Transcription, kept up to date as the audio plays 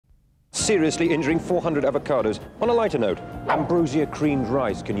seriously injuring 400 avocados. On a lighter note, Ambrosia creamed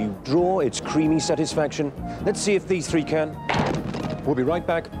rice. Can you draw its creamy satisfaction? Let's see if these three can. We'll be right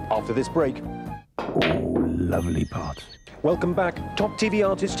back after this break. Oh, lovely part. Welcome back. Top TV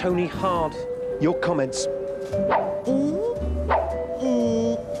artist Tony Hart. Your comments.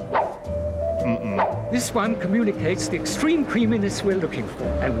 This one communicates the extreme creaminess we're looking for.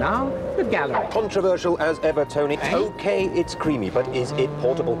 And now, the gallery. Controversial as ever, Tony. Okay, it's creamy, but is it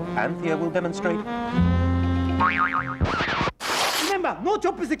portable? Anthea will demonstrate. Remember, no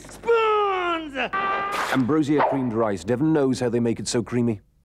chopsticks, spoons! Ambrosia creamed rice. Devon knows how they make it so creamy.